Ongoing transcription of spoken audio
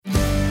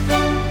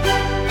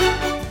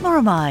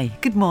Moramai,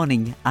 good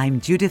morning.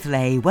 I'm Judith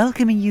Lay,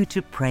 welcoming you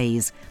to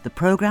Praise, the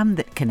programme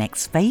that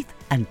connects faith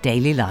and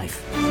daily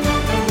life.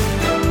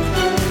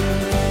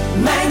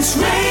 Men's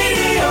Radio.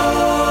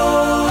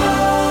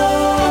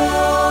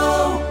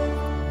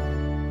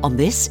 On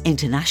this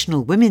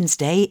International Women's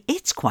Day,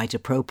 it's quite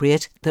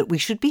appropriate that we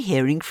should be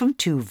hearing from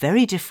two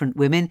very different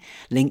women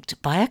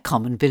linked by a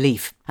common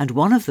belief. And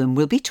one of them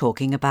will be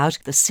talking about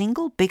the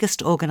single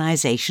biggest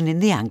organisation in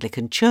the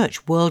Anglican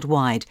Church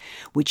worldwide,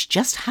 which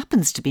just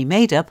happens to be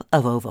made up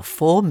of over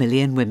 4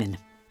 million women.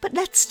 But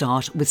let's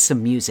start with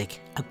some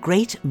music. A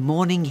great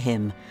morning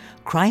hymn,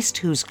 Christ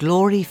whose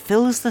glory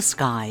fills the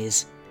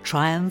skies,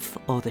 triumph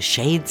o'er the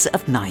shades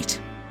of night.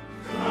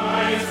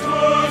 Christ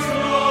whose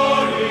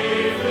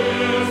glory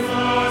fills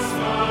the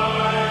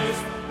skies,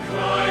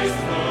 Christ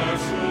the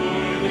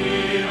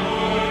truly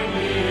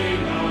only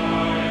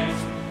light,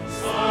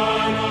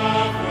 Son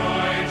of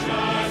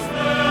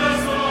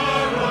righteousness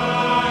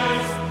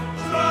arise,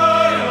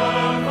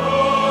 triumph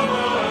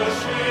over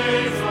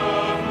shades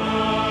of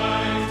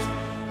night.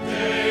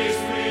 They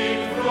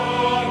speak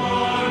from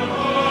on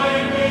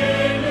high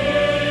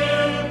beneath,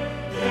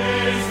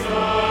 they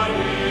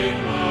study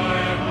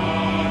my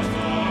heart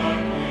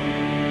anew.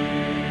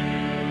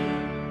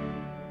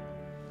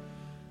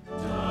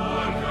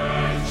 Dark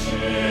and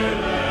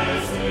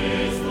cheerless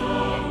is the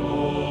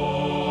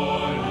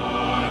morn,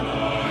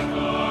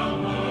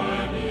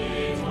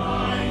 unaccompanied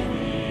by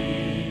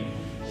me.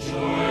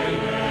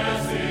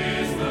 Joyless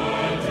is the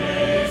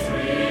day's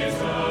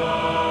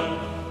return,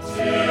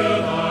 till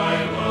thy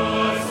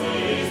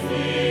mercy's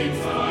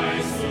beams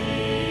I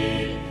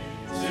see,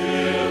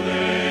 till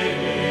they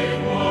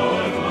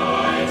inward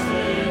light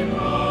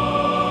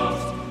impart,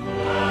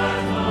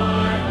 let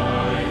my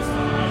eyes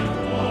and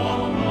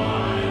warm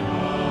my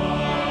heart.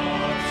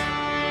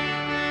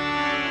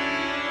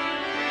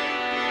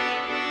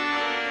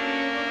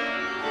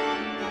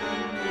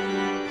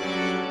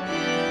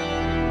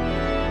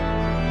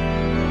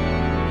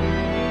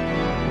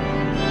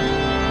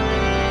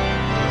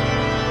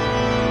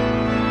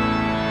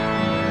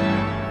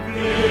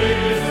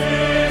 This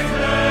is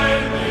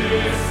then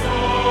this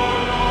soul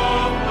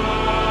of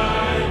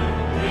mine,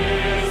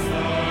 is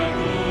the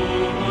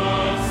gloom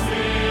of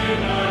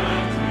sin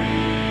and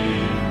grief,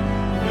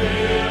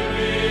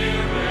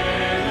 filling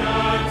red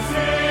and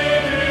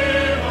sin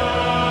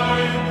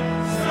divine,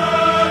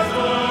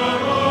 scatter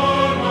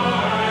all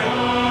my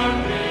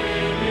unbelief.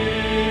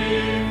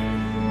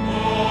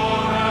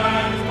 More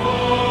and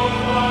more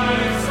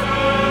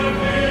thyself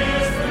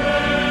is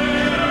there,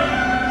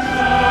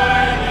 shining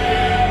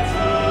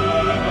to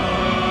the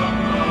perfect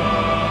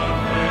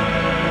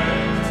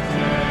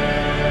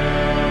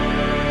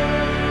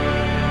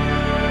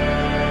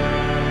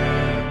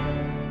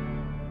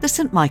The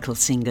St Michael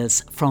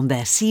Singers from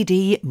their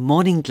CD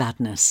Morning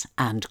Gladness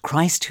and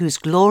Christ whose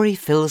glory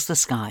fills the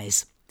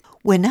skies.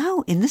 We're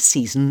now in the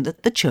season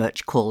that the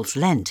Church calls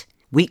Lent,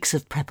 weeks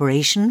of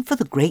preparation for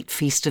the great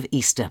feast of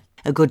Easter,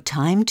 a good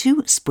time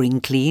to spring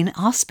clean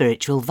our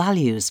spiritual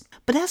values.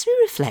 But as we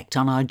reflect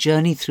on our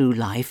journey through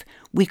life,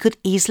 we could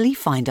easily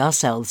find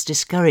ourselves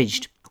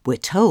discouraged. We're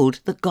told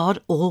that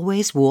God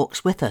always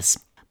walks with us,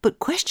 but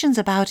questions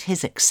about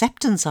his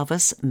acceptance of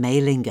us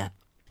may linger.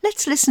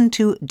 Let's listen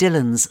to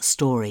Dylan's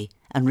story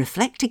and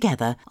reflect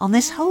together on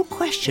this whole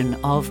question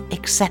of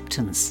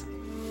acceptance.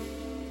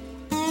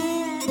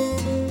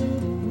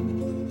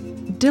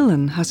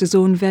 Dylan has his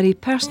own very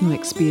personal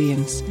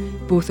experience,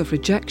 both of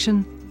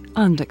rejection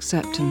and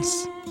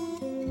acceptance.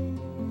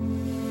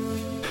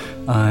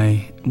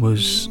 I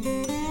was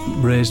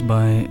raised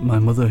by my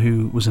mother,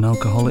 who was an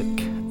alcoholic,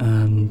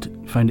 and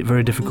found it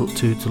very difficult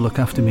to look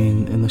after me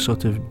in the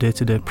sort of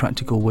day-to-day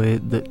practical way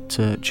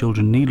that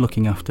children need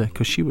looking after,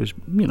 because she was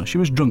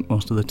drunk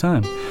most of the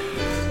time.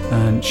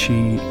 And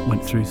she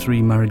went through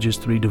 3 marriages,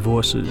 3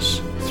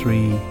 divorces,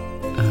 3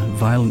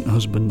 violent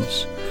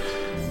husbands.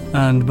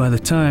 And by the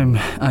time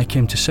I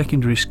came to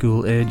secondary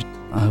school age,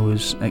 I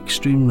was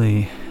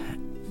extremely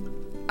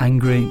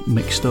angry,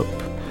 mixed up,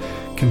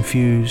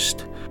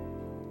 confused.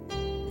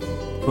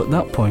 But at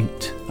that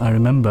point, I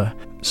remember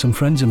some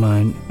friends of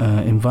mine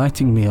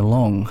inviting me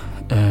along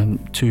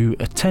to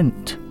a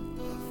tent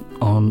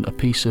on a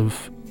piece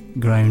of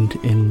ground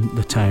in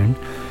the town,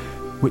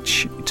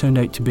 which turned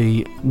out to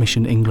be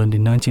Mission England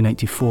in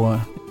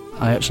 1984.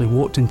 I actually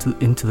walked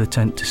into the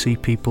tent to see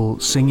people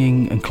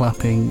singing and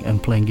clapping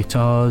and playing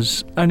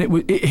guitars, and it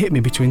hit me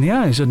between the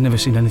eyes. I'd never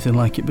seen anything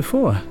like it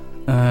before,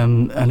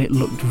 and it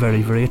looked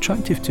very, very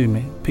attractive to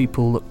me.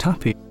 People looked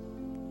happy.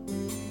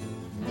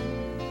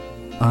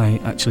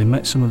 I actually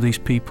met some of these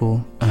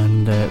people,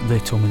 and they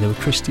told me they were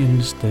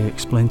Christians. They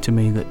explained to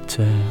me that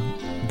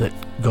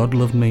God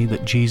loved me,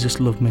 that Jesus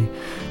loved me,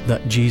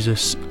 that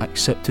Jesus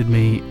accepted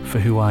me for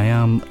who I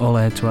am. All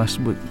I had to ask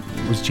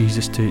was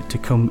Jesus to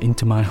come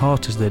into my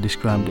heart, as they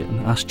described it, and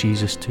ask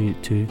Jesus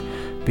to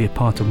be a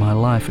part of my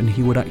life, and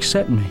he would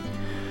accept me.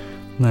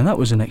 Now that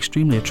was an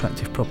extremely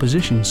attractive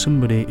proposition,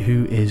 somebody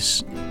who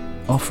is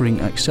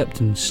offering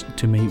acceptance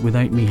to me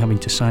without me having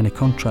to sign a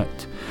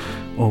contract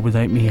or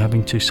without me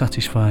having to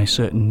satisfy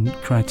certain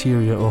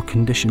criteria or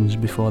conditions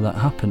before that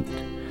happened.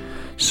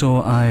 So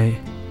I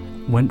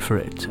went for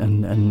it,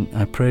 and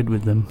I prayed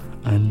with them,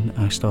 and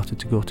I started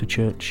to go to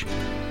church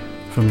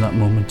from that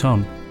moment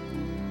on.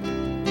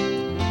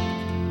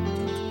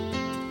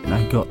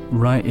 I got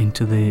right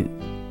into the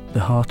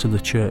heart of the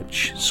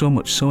church, so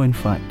much so in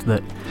fact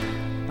that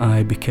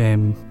I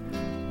became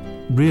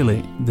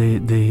really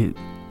the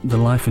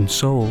life and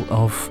soul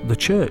of the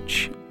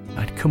church.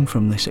 I'd come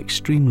from this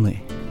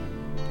extremely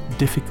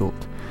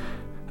difficult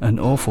and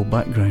awful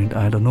background.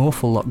 I had an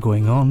awful lot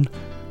going on,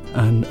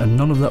 and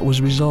none of that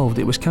was resolved.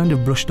 It was kind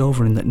of brushed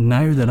over in that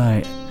now that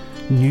I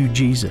knew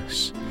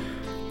Jesus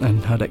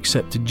and had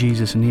accepted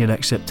Jesus and he had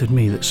accepted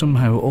me, that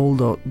somehow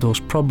all those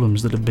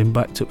problems that had been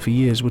backed up for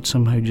years would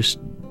somehow just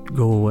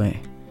go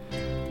away.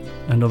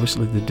 And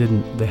obviously they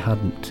didn't, they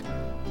hadn't,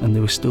 and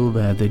they were still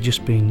there. They'd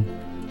just been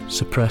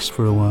suppressed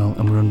for a while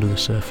and were under the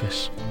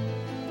surface.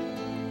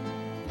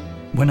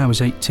 When I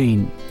was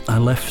 18, I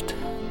left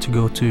to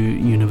go to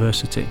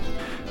university,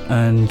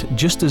 and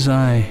just as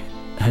I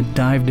had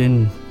dived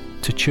in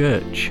to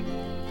church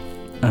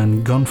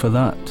and gone for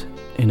that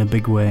in a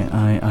big way,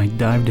 I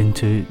dived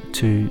into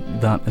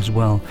that as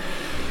well,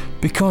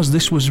 because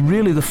this was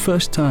really the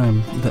first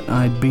time that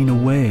I'd been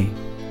away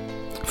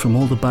from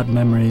all the bad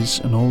memories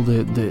and all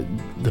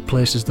the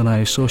places that I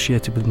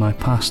associated with my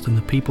past and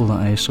the people that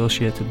I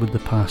associated with the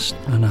past.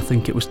 And I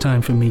think it was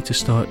time for me to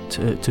start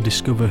to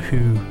discover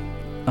who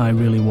I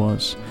really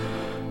was.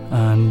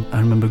 And I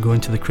remember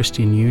going to the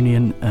Christian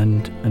Union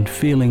and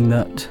feeling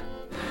that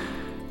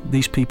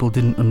these people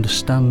didn't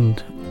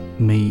understand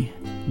me.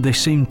 They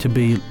seemed to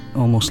be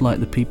almost like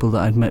the people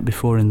that I'd met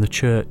before in the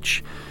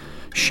church,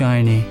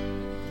 shiny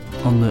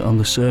on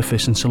the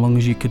surface, and so long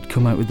as you could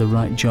come out with the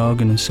right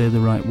jargon and say the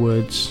right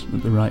words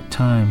at the right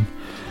time,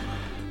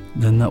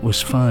 then that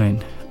was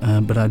fine.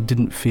 But I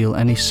didn't feel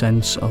any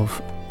sense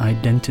of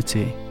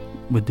identity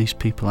with these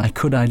people. I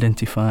could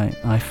identify,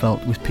 I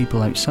felt, with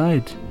people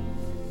outside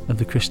of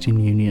the Christian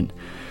Union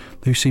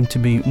who seemed to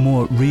be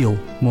more real,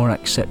 more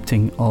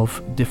accepting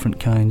of different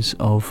kinds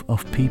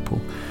of people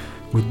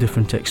with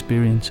different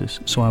experiences.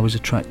 So I was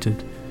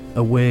attracted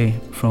away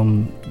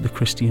from the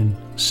Christian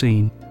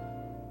scene.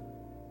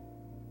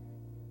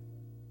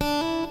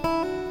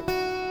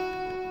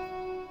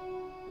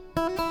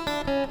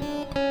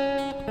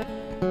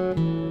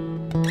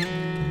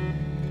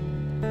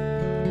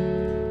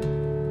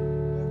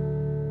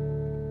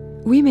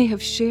 We may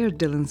have shared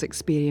Dylan's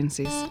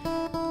experiences,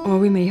 or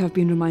we may have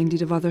been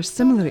reminded of other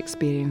similar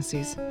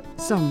experiences,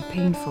 some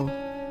painful.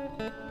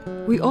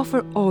 We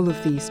offer all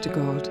of these to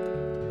God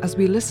as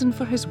we listen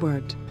for His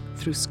word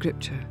through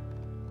Scripture.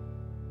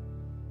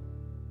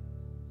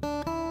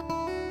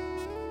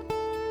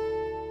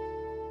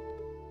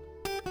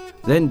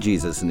 Then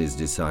Jesus and his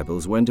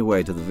disciples went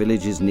away to the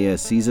villages near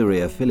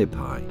Caesarea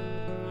Philippi.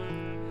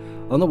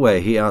 On the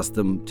way he asked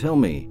them, "Tell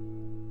me,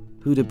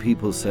 who do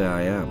people say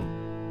I am?"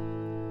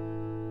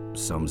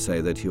 "Some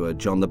say that you are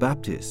John the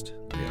Baptist,"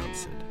 they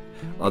answered.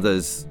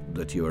 "Others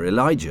that you are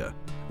Elijah,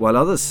 while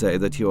others say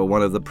that you are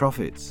one of the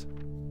prophets."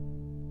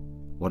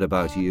 "What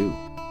about you?"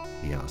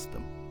 he asked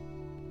them.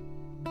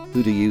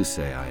 "Who do you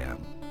say I am?"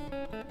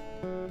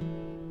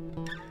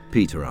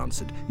 Peter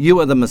answered, "You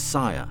are the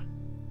Messiah."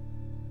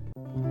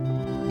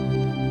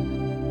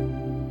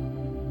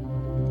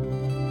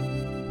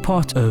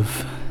 Part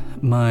of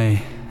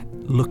my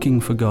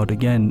looking for God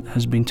again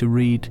has been to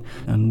read,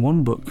 and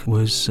one book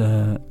was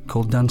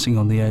called Dancing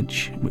on the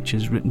Edge, which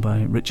is written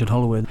by Richard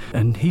Holloway,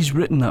 and he's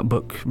written that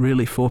book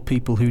really for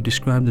people who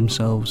describe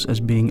themselves as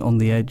being on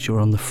the edge or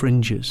on the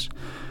fringes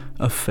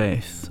of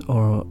faith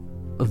or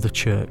of the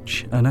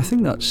church, and I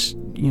think that's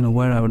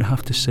where I would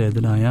have to say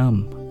that I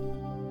am.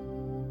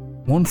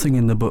 One thing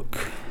in the book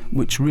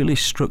which really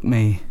struck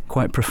me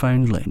quite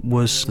profoundly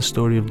was the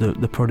story of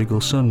the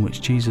prodigal son,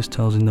 which Jesus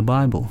tells in the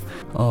Bible,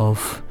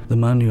 of the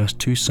man who has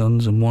two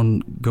sons, and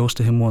one goes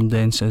to him one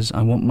day and says,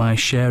 "I want my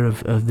share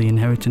of the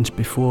inheritance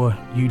before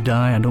you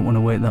die, I don't want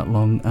to wait that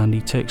long," and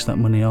he takes that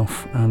money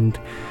off and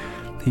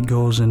he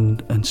goes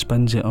and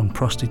spends it on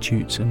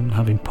prostitutes and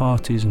having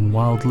parties and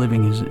wild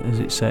living, as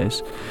it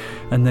says.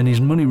 And then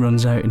his money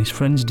runs out and his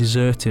friends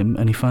desert him,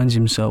 and he finds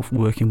himself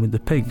working with the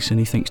pigs, and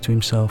he thinks to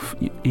himself,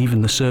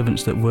 even the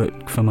servants that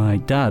work for my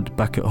dad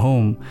back at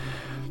home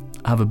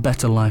have a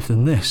better life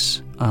than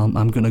this.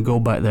 I'm going to go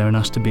back there and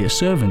ask to be a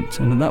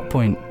servant. And at that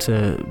point,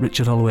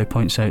 Richard Holloway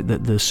points out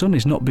that the son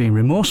is not being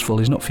remorseful,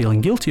 he's not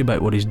feeling guilty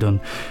about what he's done.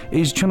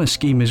 He's trying to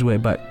scheme his way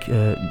back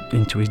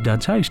into his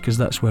dad's house, because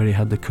that's where he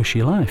had the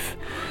cushy life.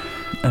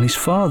 And his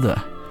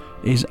father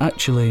is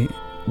actually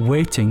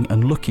waiting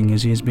and looking,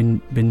 as he has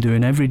been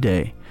doing every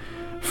day,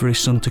 for his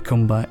son to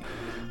come back.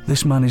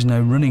 This man is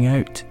now running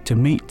out to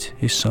meet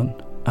his son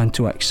and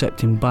to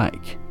accept him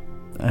back.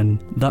 And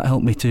that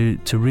helped me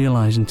to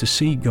realise and to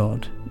see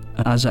God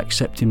as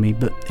accepting me,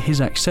 but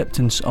his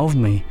acceptance of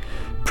me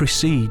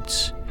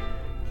precedes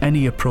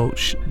any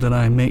approach that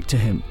I make to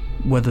him,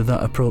 whether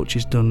that approach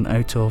is done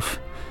out of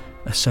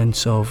a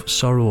sense of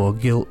sorrow or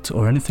guilt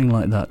or anything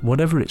like that.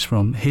 Whatever it's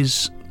from,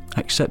 his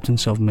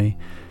acceptance of me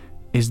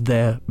is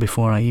there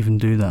before I even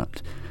do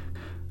that,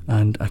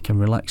 and I can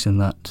relax in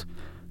that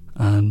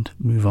and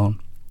move on.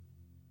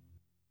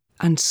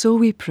 And so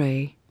we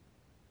pray,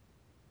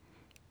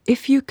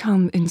 if you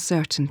come in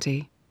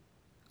certainty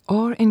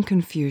or in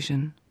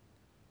confusion,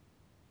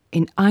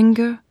 in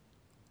anger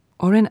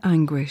or in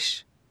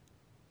anguish,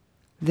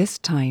 this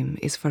time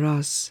is for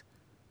us.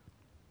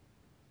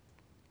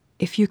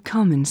 If you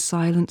come in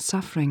silent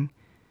suffering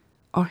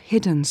or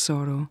hidden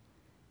sorrow,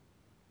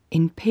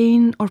 in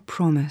pain or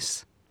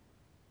promise,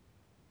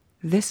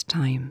 this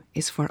time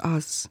is for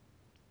us.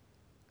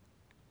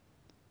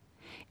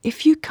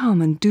 If you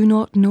come and do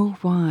not know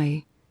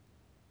why,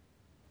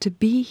 to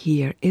be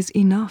here is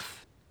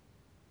enough.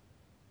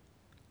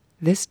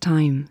 This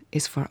time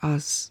is for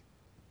us.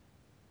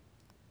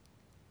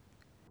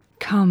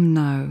 Come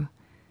now,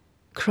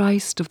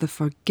 Christ of the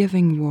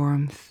forgiving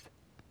warmth.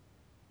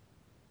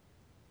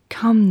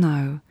 Come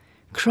now,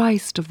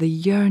 Christ of the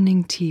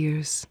yearning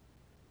tears.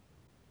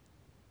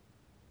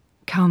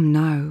 Come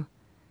now,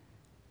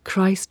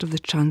 Christ of the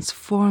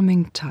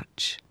transforming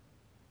touch.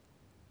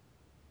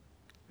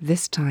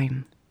 This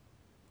time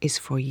is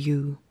for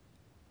you.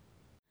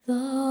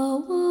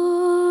 Thou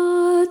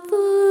art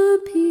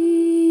the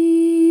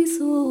peace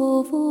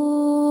of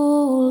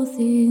all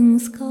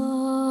things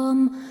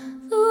come.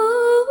 Thou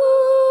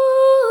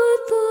art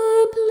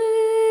the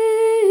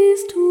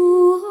place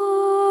to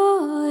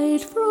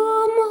hide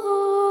from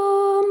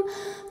harm.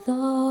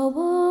 Thou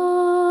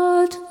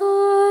art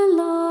the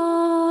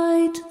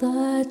light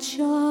that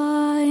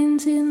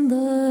shines in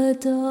the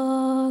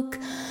dark.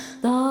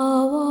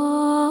 Thou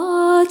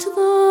art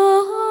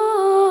the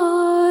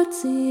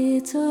heart's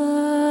eternal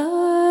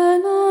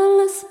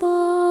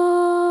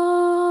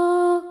spark.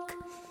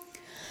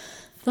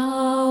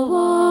 Thou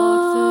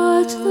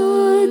art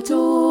the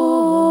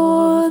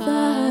door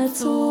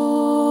that's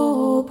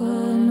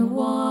open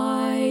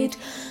wide.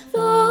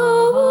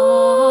 Thou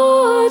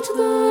art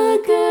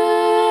the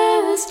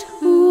guest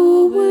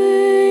who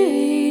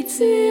waits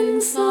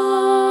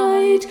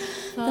inside.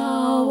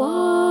 Thou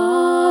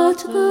art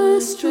the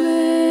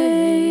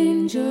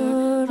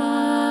stranger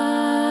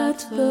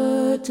at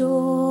the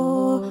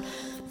door.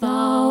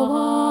 Thou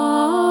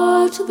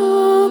art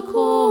the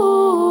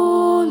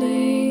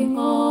calling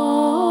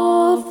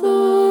of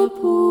the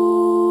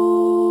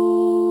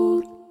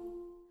poor.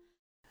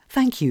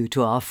 Thank you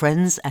to our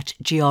friends at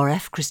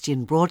GRF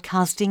Christian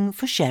Broadcasting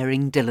for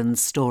sharing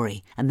Dylan's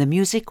story, and the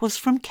music was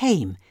from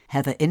Came,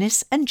 Heather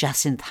Innes and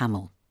Jacinth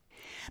Hamill.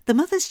 The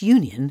Mothers'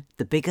 Union,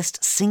 the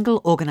biggest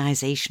single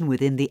organisation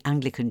within the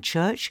Anglican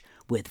Church,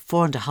 with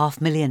 4.5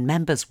 million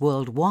members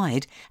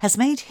worldwide, has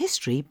made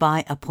history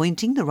by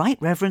appointing the Right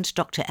Reverend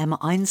Dr. Emma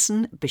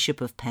Einson, Bishop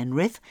of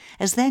Penrith,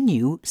 as their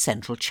new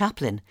central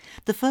chaplain,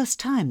 the first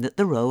time that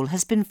the role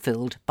has been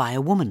filled by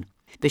a woman.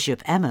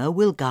 Bishop Emma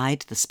will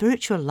guide the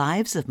spiritual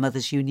lives of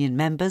Mothers' Union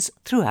members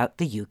throughout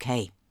the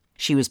UK.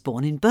 She was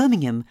born in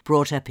Birmingham,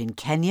 brought up in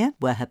Kenya,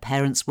 where her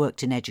parents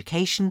worked in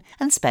education,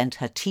 and spent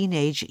her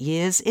teenage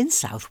years in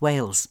South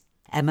Wales.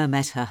 Emma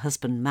met her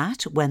husband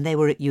Matt when they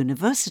were at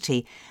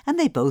university, and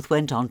they both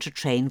went on to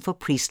train for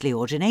priestly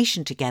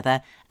ordination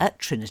together at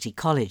Trinity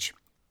College.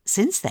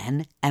 Since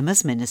then,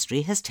 Emma's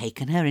ministry has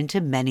taken her into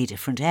many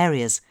different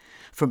areas,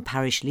 from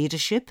parish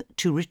leadership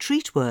to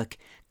retreat work,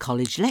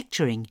 college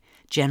lecturing,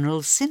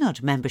 general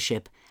synod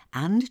membership,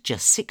 and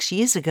just 6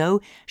 years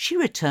ago she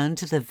returned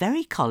to the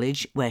very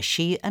college where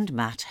she and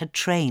Matt had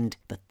trained,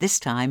 but this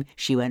time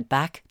she went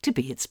back to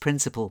be its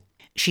principal.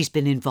 She's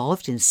been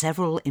involved in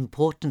several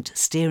important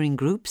steering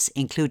groups,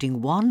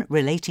 including one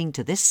relating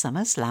to this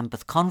summer's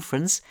Lambeth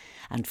Conference,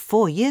 and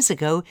 4 years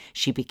ago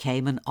she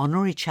became an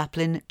honorary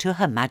chaplain to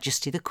Her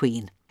Majesty the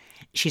Queen.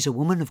 She's a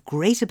woman of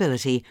great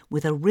ability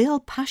with a real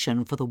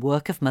passion for the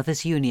work of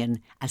Mothers'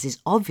 Union, as is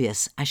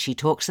obvious as she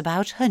talks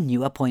about her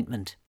new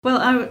appointment.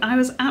 Well, I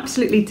was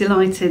absolutely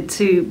delighted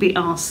to be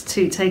asked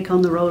to take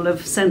on the role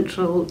of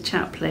central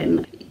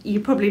chaplain. You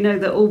probably know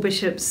that all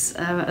bishops,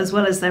 as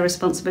well as their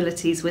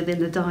responsibilities within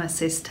the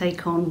diocese,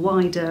 take on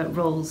wider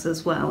roles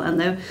as well. And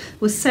there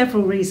were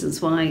several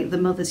reasons why the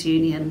Mothers'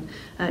 Union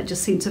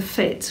just seemed to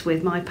fit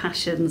with my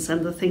passions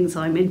and the things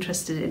I'm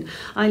interested in.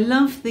 I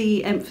love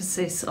the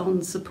emphasis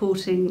on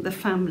supporting the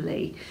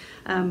family.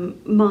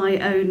 My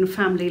own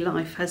family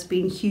life has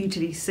been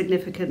hugely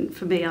significant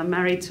for me. I'm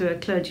married to a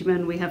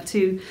clergyman, we have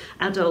 2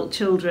 adult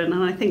children,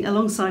 and I think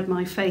alongside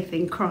my faith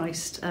in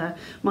Christ,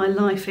 my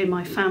life in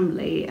my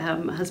family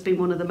has been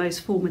one of the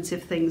most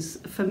formative things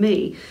for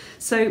me.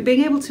 So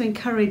being able to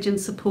encourage and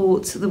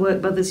support the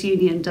work Mothers'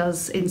 Union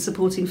does in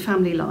supporting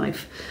family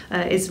life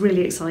is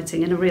really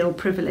exciting and a real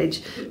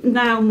privilege.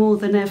 Now more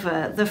than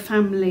ever, the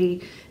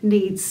family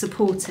needs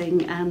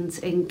supporting and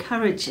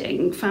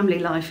encouraging. Family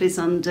life is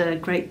under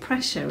great pressure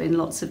pressure in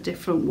lots of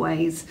different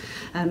ways.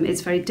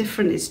 It's very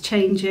different, it's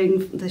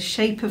changing, the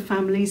shape of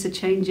families are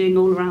changing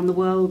all around the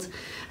world.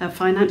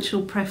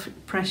 Financial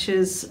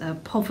pressures,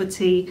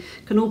 poverty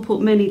can all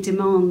put many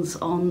demands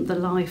on the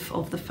life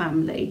of the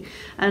family.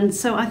 And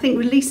so I think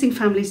releasing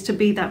families to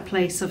be that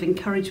place of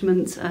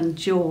encouragement and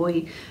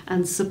joy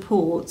and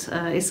support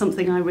is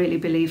something I really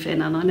believe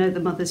in, and I know the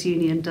Mothers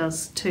Union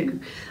does too.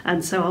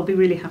 And so I'll be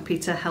really happy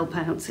to help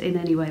out in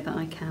any way that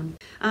I can.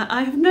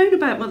 I have known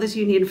about Mothers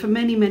Union for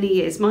many, many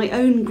years. My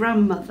own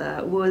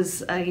grandmother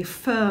was a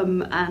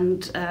firm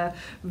and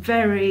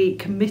very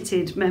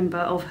committed member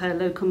of her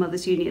local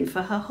Mothers Union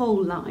for her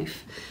whole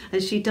life.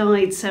 And she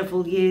died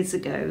several years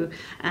ago,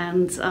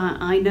 and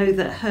I know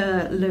that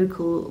her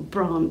local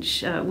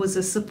branch was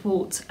a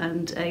support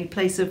and a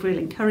place of real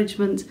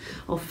encouragement,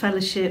 of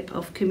fellowship,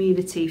 of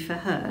community for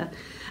her.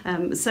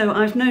 So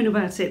I've known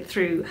about it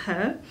through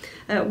her.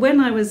 When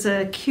I was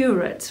a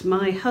curate,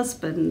 my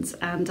husband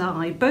and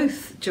I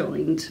both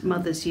joined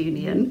Mothers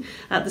Union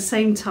at the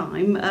same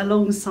time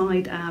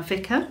alongside our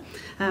vicar.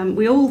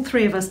 We all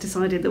three of us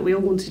decided that we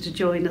all wanted to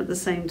join at the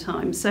same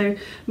time. So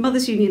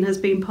Mothers Union has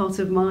been part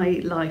of my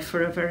life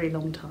for a very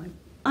long time.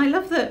 I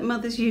love that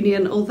Mothers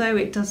Union, although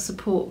it does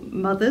support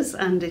mothers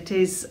and it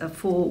is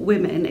for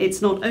women,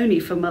 it's not only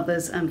for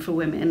mothers and for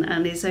women,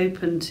 and is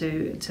open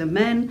to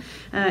men,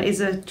 is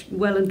a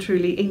well and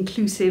truly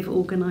inclusive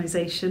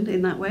organisation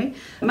in that way.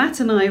 Matt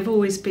and I have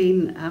always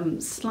been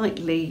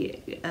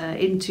slightly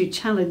into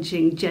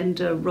challenging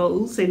gender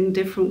roles in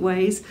different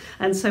ways,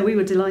 and so we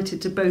were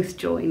delighted to both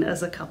join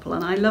as a couple,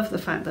 and I love the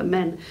fact that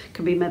men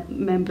can be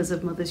members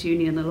of Mothers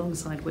Union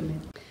alongside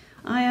women.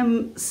 I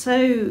am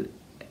so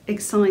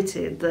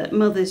excited that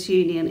Mothers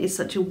Union is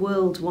such a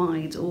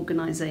worldwide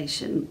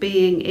organisation,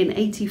 being in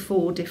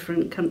 84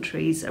 different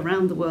countries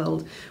around the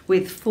world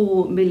with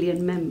 4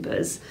 million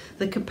members.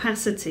 The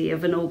capacity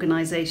of an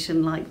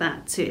organisation like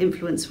that to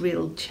influence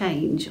real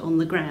change on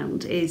the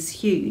ground is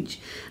huge.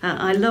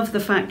 I love the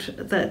fact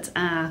that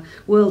our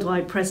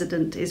worldwide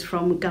president is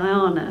from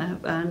Guyana,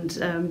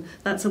 and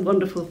that's a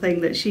wonderful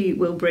thing that she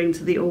will bring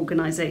to the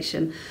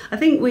organisation. I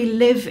think we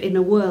live in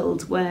a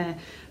world where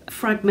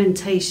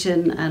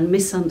fragmentation and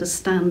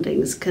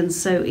misunderstandings can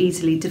so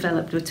easily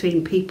develop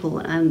between people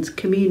and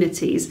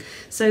communities.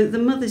 So the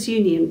Mothers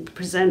Union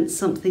presents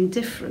something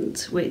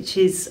different, which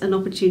is an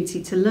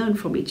opportunity to learn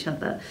from each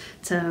other,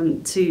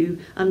 to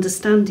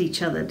understand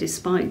each other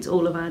despite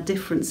all of our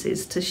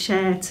differences, to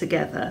share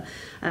together,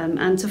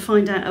 and to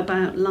find out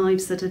about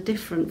lives that are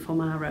different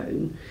from our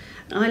own.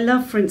 I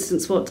love, for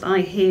instance, what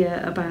I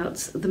hear about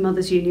the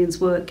Mothers Union's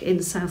work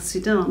in South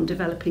Sudan,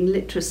 developing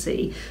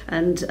literacy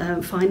and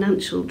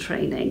financial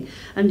training,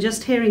 and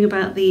just hearing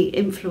about the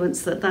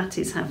influence that that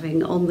is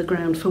having on the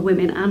ground for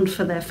women and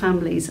for their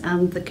families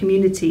and the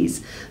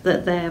communities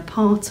that they're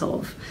part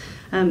of.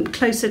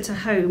 Closer to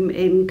home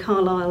in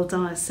Carlisle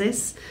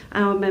Diocese,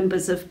 our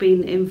members have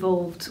been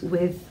involved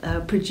with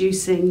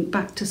producing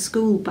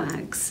back-to-school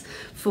bags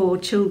for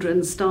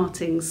children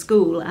starting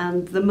school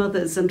and the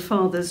mothers and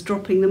fathers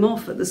dropping them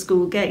off at the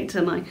school gate.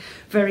 And I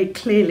very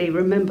clearly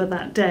remember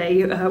that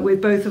day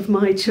with both of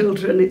my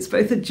children. It's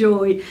both a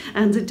joy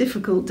and a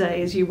difficult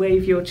day as you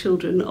wave your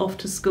children off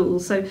to school.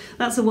 So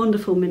that's a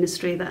wonderful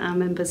ministry that our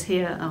members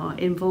here are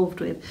involved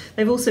with.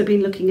 They've also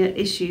been looking at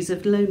issues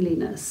of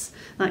loneliness.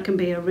 That can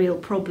be a real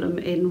problem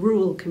in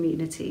rural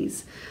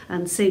communities,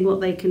 and seeing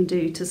what they can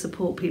do to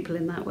support people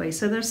in that way.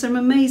 So there are some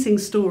amazing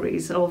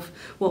stories of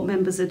what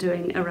members are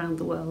doing around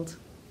the world.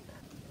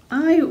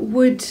 I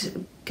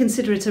would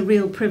consider it a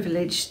real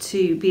privilege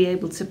to be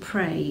able to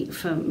pray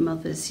for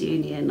Mothers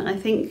Union. I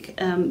think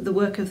the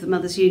work of the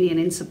Mothers Union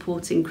in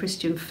supporting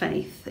Christian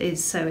faith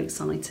is so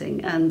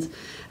exciting, and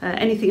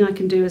anything I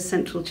can do as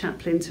Central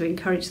Chaplain to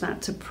encourage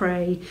that, to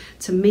pray,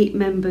 to meet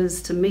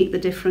members, to meet the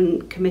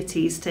different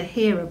committees, to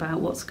hear about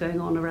what's going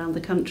on around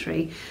the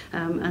country,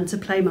 and to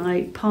play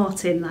my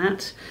part in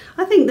that.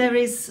 I think there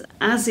is,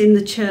 as in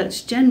the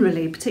church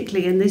generally,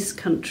 particularly in this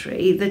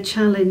country, the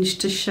challenge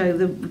to show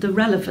the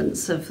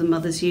relevance of the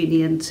Mothers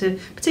Union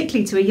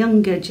particularly to a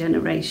younger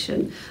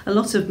generation. A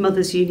lot of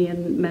Mothers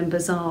Union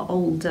members are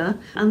older,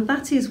 and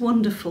that is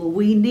wonderful.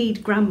 We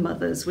need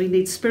grandmothers, we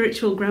need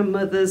spiritual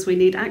grandmothers, we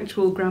need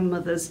actual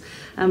grandmothers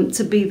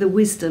to be the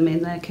wisdom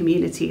in their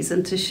communities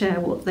and to share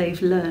what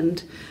they've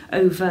learned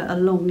over a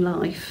long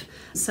life.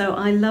 So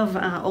I love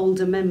our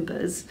older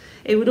members.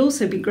 It would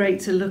also be great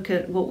to look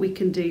at what we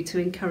can do to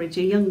encourage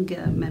a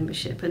younger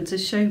membership and to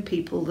show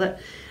people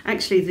that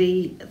actually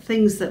the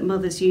things that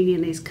Mothers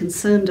Union is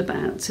concerned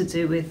about to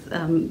do with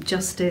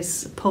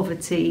justice,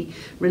 poverty,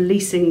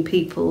 releasing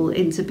people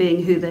into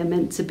being who they're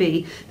meant to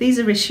be, these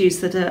are issues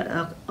that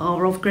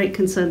are of great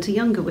concern to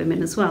younger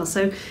women as well.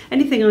 So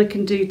anything I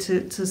can do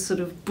to sort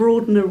of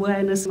broaden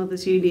awareness of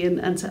Mothers Union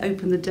and to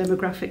open the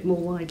demographic more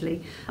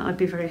widely, I'd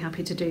be very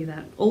happy to do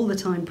that. All the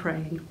time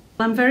praying.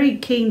 I'm very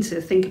keen to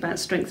think about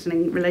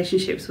strengthening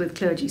relationships with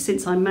clergy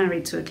since I'm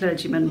married to a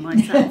clergyman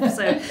myself,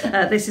 so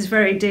this is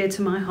very dear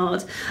to my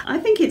heart. I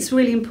think it's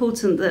really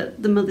important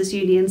that the Mothers'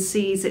 Union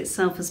sees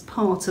itself as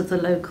part of the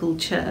local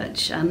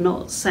church and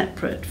not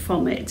separate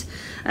from it.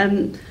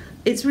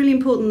 It's really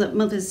important that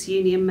Mothers'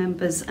 Union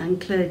members and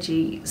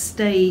clergy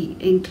stay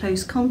in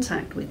close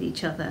contact with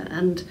each other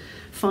and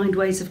find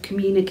ways of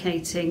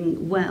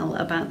communicating well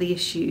about the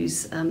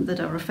issues that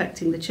are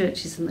affecting the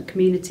churches and the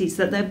communities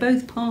that they're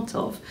both part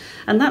of.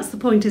 And that's the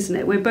point, isn't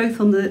it?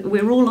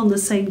 We're all on the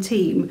same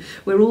team.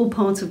 We're all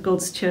part of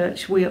God's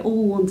church. We're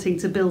all wanting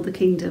to build the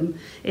kingdom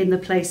in the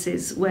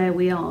places where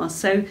we are.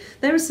 So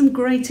there are some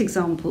great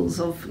examples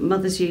of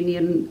Mothers'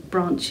 Union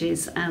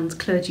branches and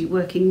clergy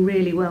working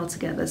really well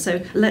together.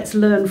 So let's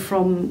learn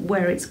from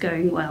where it's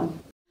going well.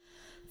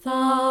 Thou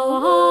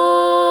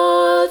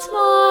art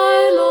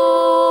my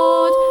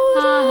Lord,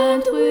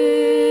 and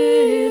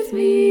with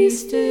me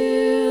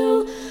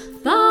still.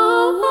 Thou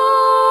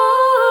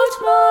art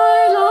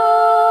my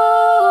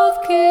love,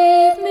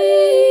 keep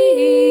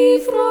me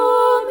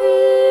from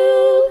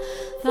ill.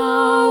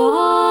 Thou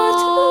art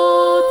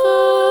the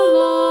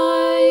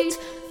light,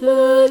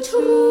 the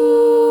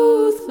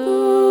truth,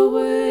 the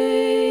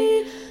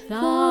way.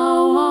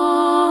 Thou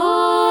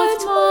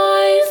art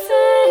my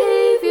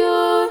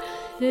Saviour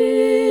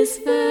this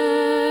very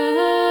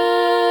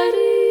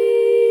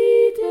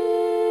day.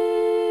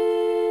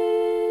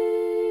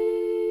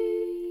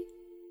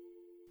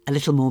 A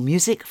little more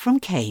music from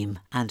Came,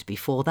 and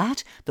before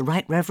that, the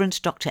Right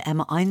Reverend Dr.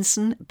 Emma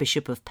Einson,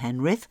 Bishop of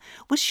Penrith,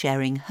 was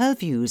sharing her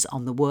views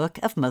on the work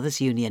of Mothers'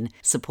 Union,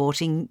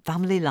 supporting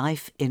family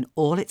life in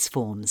all its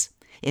forms.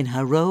 In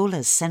her role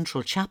as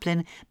Central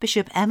Chaplain,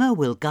 Bishop Emma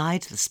will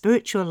guide the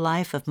spiritual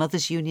life of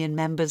Mothers' Union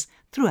members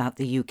throughout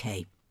the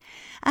UK.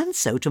 And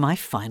so to my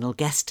final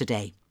guest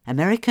today,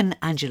 American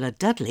Angela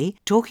Dudley,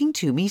 talking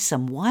to me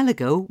some while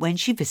ago when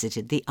she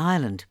visited the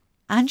island.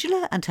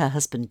 Angela and her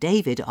husband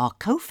David are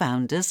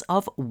co-founders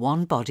of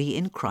One Body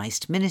in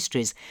Christ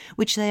Ministries,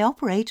 which they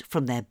operate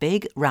from their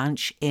big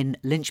ranch in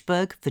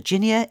Lynchburg,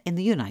 Virginia, in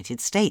the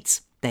United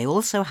States. They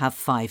also have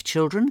 5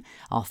 children,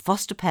 are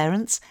foster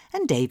parents,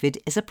 and David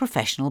is a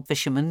professional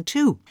fisherman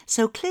too.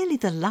 So clearly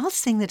the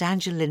last thing that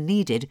Angela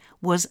needed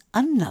was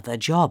another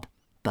job.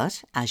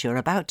 But, as you're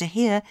about to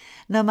hear,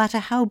 no matter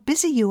how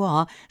busy you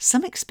are,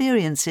 some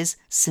experiences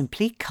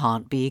simply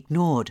can't be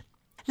ignored.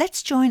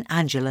 Let's join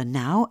Angela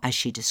now as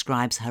she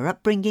describes her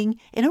upbringing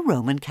in a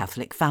Roman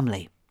Catholic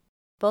family.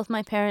 Both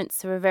my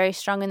parents were very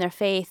strong in their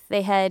faith.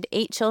 They had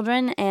 8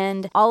 children,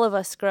 and all of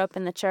us grew up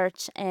in the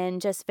church and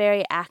just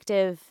very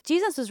active.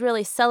 Jesus was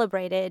really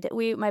celebrated.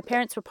 My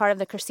parents were part of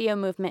the Curcio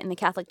movement in the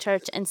Catholic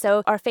Church, and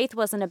so our faith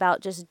wasn't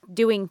about just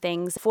doing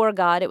things for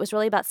God. It was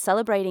really about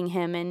celebrating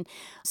Him. And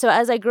so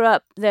as I grew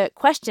up, the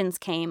questions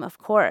came, of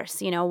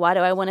course. Why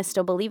do I want to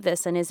still believe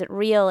this, and is it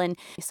real? And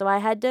so I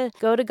had to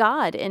go to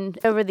God. And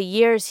over the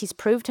years, He's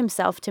proved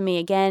Himself to me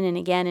again and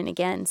again and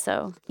again.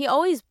 So He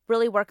always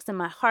really works in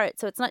my heart.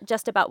 So it's not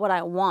just about what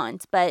I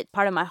want, but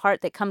part of my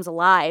heart that comes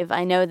alive.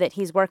 I know that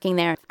He's working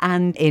there.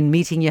 And in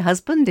meeting your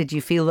husband, did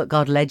you feel that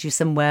God led you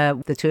somewhere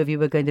the two of you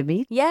were going to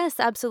meet? Yes,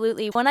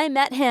 absolutely. When I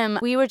met him,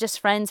 we were just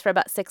friends for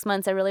about 6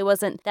 months. I really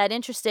wasn't that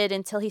interested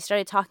until he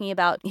started talking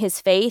about his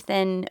faith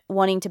and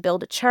wanting to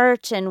build a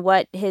church and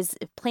what his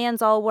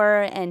plans all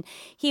were. And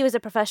he was a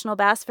professional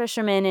bass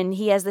fisherman, and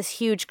he has this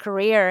huge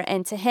career.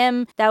 And to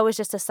him, that was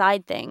just a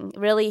side thing.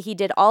 Really, he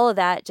did all of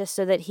that just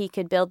so that he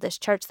could build this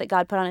church that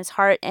God put on his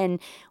heart. And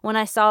when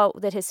I saw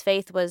that his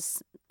faith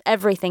was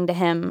everything to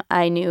him,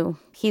 I knew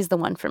he's the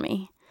one for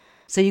me.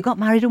 So you got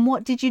married, and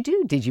what did you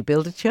do? Did you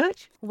build a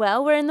church?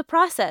 Well, we're in the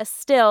process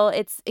still.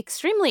 It's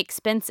extremely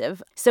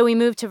expensive. So we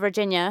moved to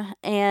Virginia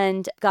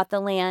and got the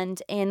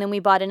land, and then we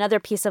bought another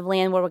piece of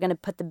land where we're going to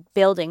put the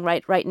building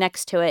right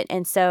next to it.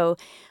 And so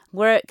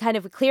we're kind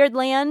of cleared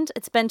land.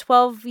 It's been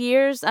 12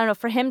 years, I don't know,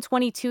 for him,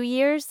 22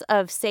 years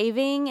of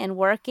saving and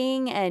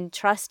working and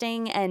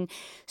trusting. And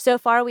so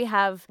far we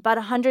have about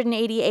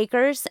 180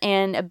 acres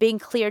and a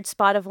big cleared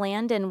spot of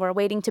land, and we're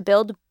waiting to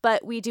build.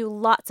 But we do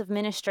lots of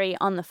ministry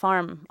on the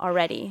farm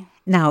already.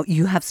 Now,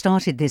 you have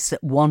started this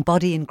One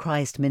Body in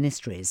Christ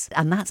Ministries,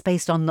 and that's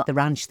based on the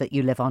ranch that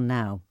you live on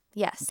now.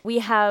 Yes, we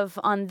have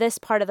on this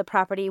part of the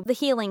property the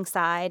healing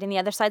side, and the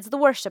other side's the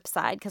worship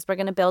side, because we're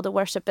going to build a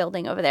worship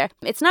building over there.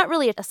 It's not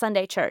really a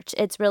Sunday church.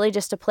 It's really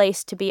just a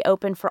place to be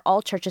open for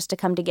all churches to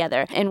come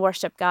together and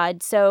worship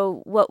God.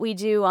 So what we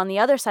do on the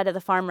other side of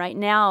the farm right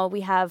now,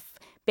 we have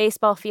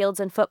baseball fields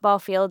and football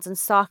fields and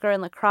soccer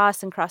and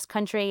lacrosse and cross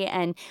country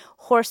and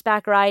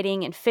horseback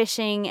riding and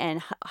fishing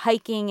and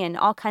hiking and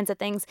all kinds of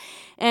things.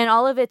 And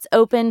all of it's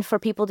open for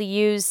people to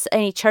use.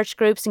 Any church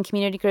groups and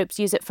community groups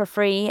use it for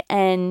free,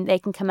 and they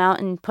can come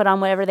out and put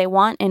on whatever they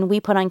want. And we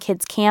put on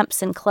kids'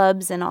 camps and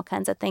clubs and all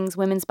kinds of things,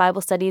 women's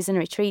Bible studies and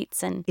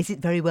retreats. And is it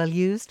very well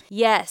used?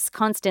 Yes,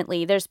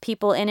 constantly. There's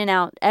people in and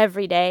out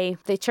every day.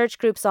 The church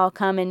groups all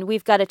come, and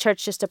we've got a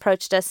church just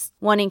approached us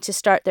wanting to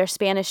start their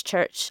Spanish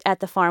church at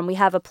the farm. We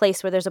have a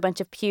place where there's a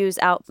bunch of pews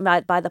out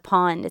by the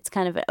pond. It's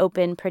kind of an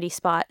open, pretty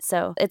spot.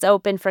 So it's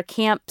open for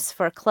camps,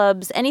 for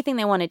clubs, anything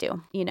they want to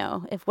do.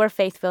 If we're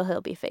faithful,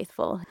 he'll be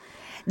faithful.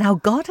 Now,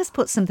 God has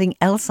put something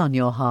else on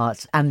your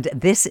heart, and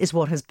this is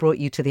what has brought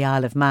you to the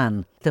Isle of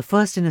Man, the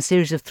first in a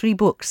series of 3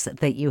 books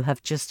that you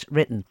have just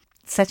written.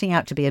 Setting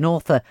out to be an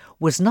author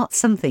was not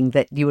something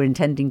that you were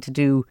intending to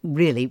do,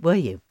 really, were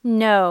you?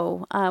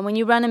 No. When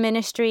you run a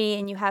ministry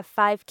and you have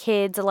 5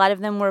 kids, a lot of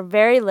them were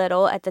very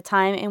little at the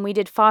time, and we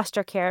did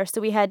foster care,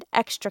 so we had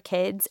extra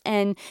kids,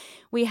 and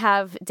we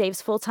have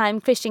Dave's full-time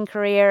fishing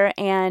career,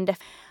 and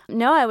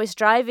no, I was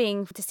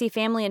driving to see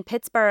family in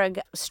Pittsburgh.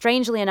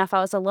 Strangely enough, I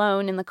was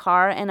alone in the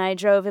car, and I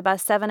drove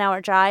about a 7-hour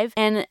drive.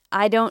 And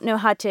I don't know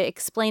how to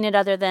explain it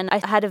other than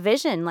I had a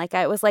vision.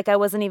 It was like I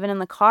wasn't even in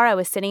the car. I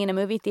was sitting in a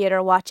movie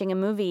theater watching a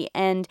movie.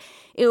 And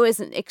it was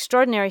an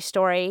extraordinary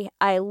story.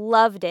 I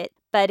loved it,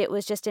 but it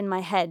was just in my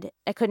head.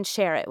 I couldn't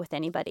share it with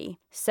anybody.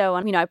 So,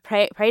 I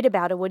prayed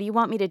about it. What do you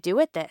want me to do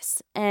with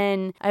this?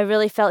 And I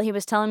really felt he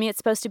was telling me it's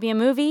supposed to be a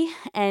movie.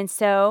 And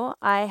so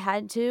I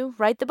had to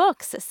write the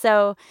books.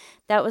 So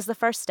that was the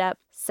first step.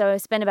 So I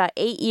spent about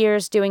 8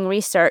 years doing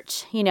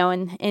research,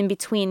 in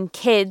between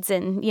kids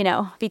and,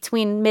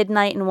 between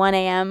midnight and 1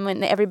 a.m.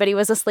 when everybody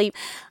was asleep.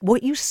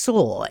 What you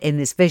saw in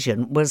this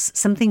vision was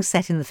something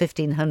set in the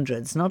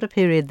 1500s, not a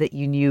period that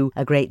you knew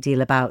a great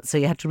deal about. So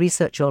you had to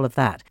research all of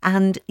that.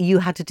 And you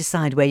had to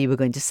decide where you were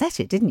going to set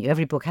it, didn't you?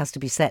 Every book has to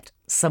be set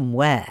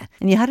somewhere.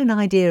 And you had an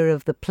idea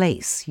of the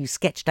place. You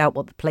sketched out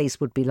what the place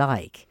would be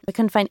like. I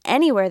couldn't find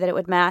anywhere that it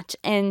would match.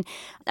 And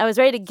I was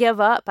ready to give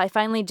up. I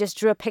finally just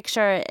drew a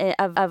picture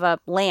of a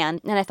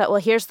land. And I thought, well,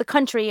 here's the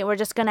country, and we're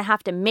just going to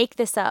have to make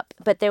this up.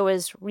 But there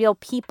was real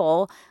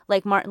people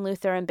like Martin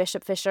Luther and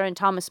Bishop Fisher and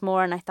Thomas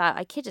More. And I thought,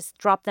 I can't just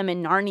drop them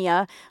in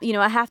Narnia.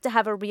 I have to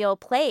have a real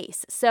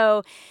place.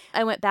 So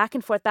I went back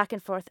and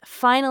forth.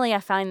 Finally, I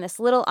found this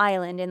little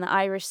island in the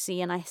Irish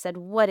Sea. And I said,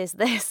 what is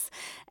this?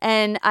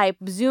 And I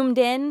zoomed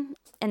in,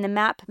 and the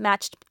map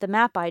matched the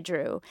map I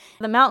drew.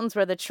 The mountains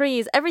were the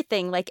trees,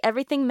 everything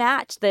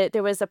matched.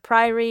 There was a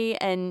priory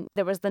and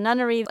there was the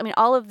nunnery.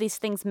 All of these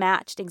things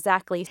matched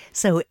exactly.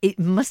 So it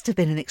must have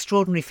been an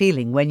extraordinary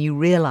feeling when you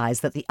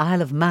realised that the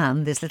Isle of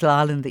Man, this little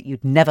island that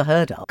you'd never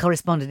heard of,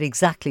 corresponded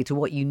exactly to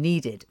what you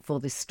needed for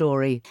this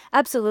story.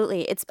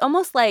 Absolutely. It's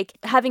almost like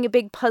having a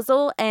big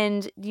puzzle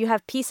and you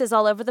have pieces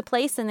all over the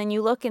place, and then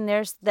you look and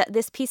there's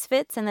this piece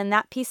fits, and then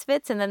that piece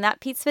fits, and then that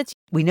piece fits.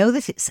 We know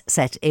that it's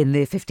set in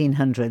the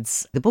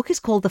 1500s. The book is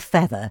called The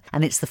Feather,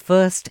 and it's the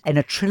first in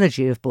a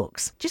trilogy of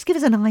books. Just give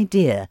us an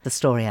idea of the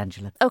story,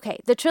 Angela. Okay,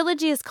 the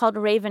trilogy is called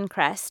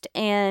Ravencrest,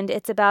 and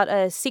it's about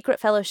a secret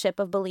fellowship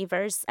of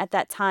believers at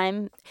that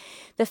time.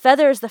 The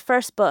Feather is the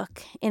first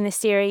book in the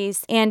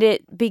series, and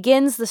it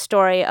begins the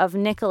story of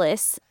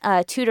Nicholas,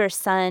 Tudor's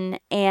son,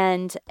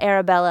 and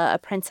Arabella, a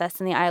princess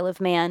in the Isle of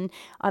Man,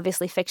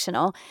 obviously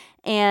fictional.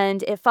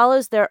 And it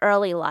follows their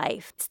early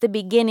life. It's the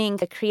beginning,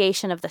 the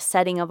creation of the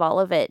setting of all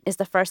of it is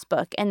the first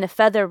book. And The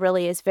Feather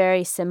really is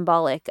very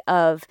symbolic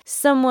of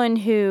someone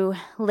who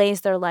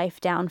lays their life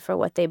down for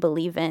what they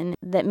believe in,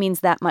 that means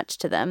that much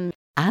to them.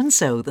 And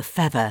so The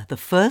Feather, the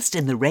first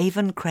in the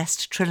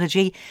Ravencrest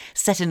trilogy,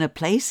 set in a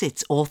place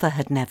its author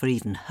had never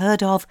even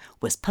heard of,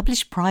 was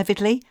published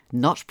privately,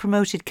 not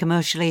promoted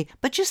commercially,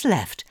 but just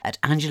left at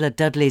Angela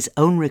Dudley's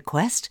own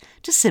request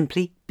to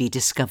simply be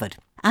discovered.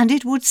 And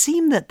it would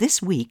seem that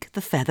this week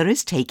The Feather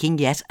is taking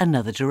yet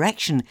another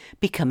direction,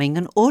 becoming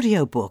an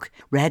audiobook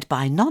read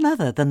by none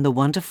other than the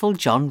wonderful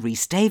John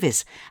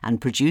Rhys-Davies and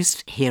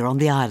produced here on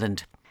the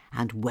island.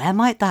 And where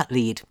might that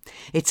lead?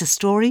 It's a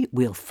story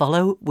we'll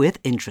follow with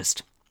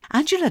interest.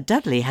 Angela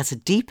Dudley has a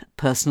deep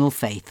personal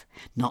faith,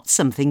 not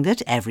something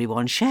that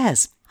everyone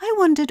shares. I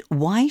wondered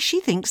why she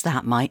thinks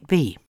that might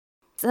be.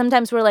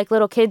 Sometimes we're like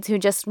little kids who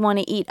just want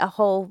to eat a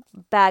whole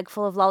bag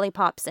full of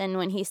lollipops, and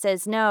when he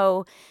says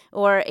no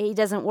or he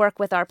doesn't work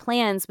with our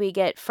plans, we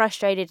get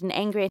frustrated and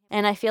angry.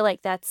 And I feel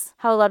like that's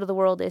how a lot of the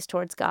world is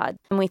towards God.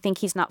 And we think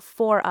he's not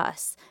for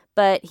us,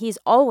 but he's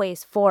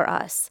always for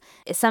us.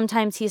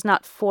 Sometimes he's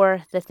not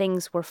for the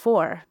things we're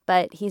for,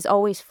 but he's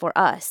always for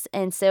us.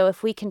 And so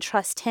if we can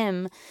trust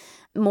him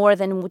more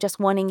than just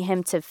wanting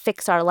him to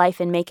fix our life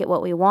and make it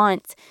what we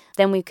want,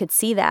 then we could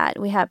see that.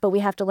 But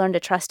we have to learn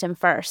to trust him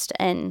first,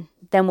 and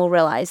then we'll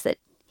realize that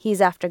he's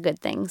after good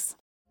things.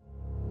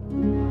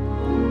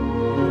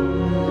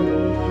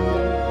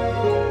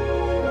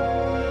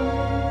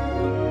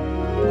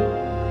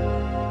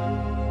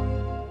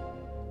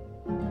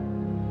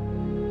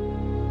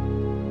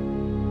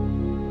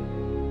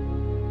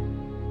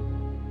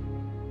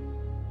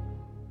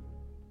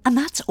 And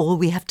that's all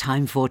we have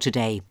time for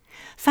today.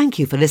 Thank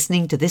you for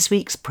listening to this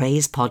week's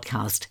Praise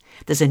Podcast.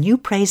 There's a new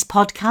Praise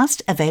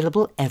Podcast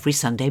available every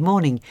Sunday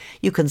morning.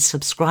 You can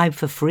subscribe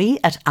for free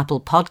at Apple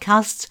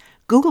Podcasts,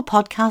 Google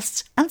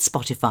Podcasts and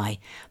Spotify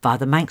via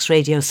the Manx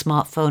Radio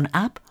smartphone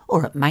app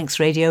or at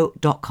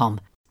manxradio.com.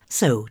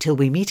 So, till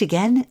we meet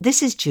again,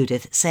 this is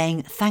Judith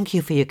saying thank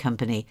you for your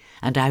company,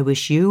 and I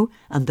wish you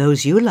and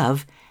those you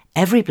love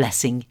every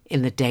blessing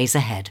in the days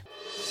ahead.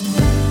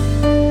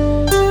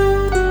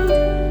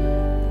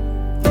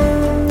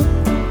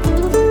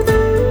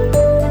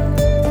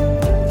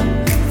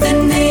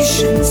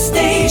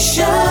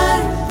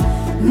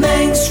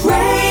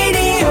 Radio.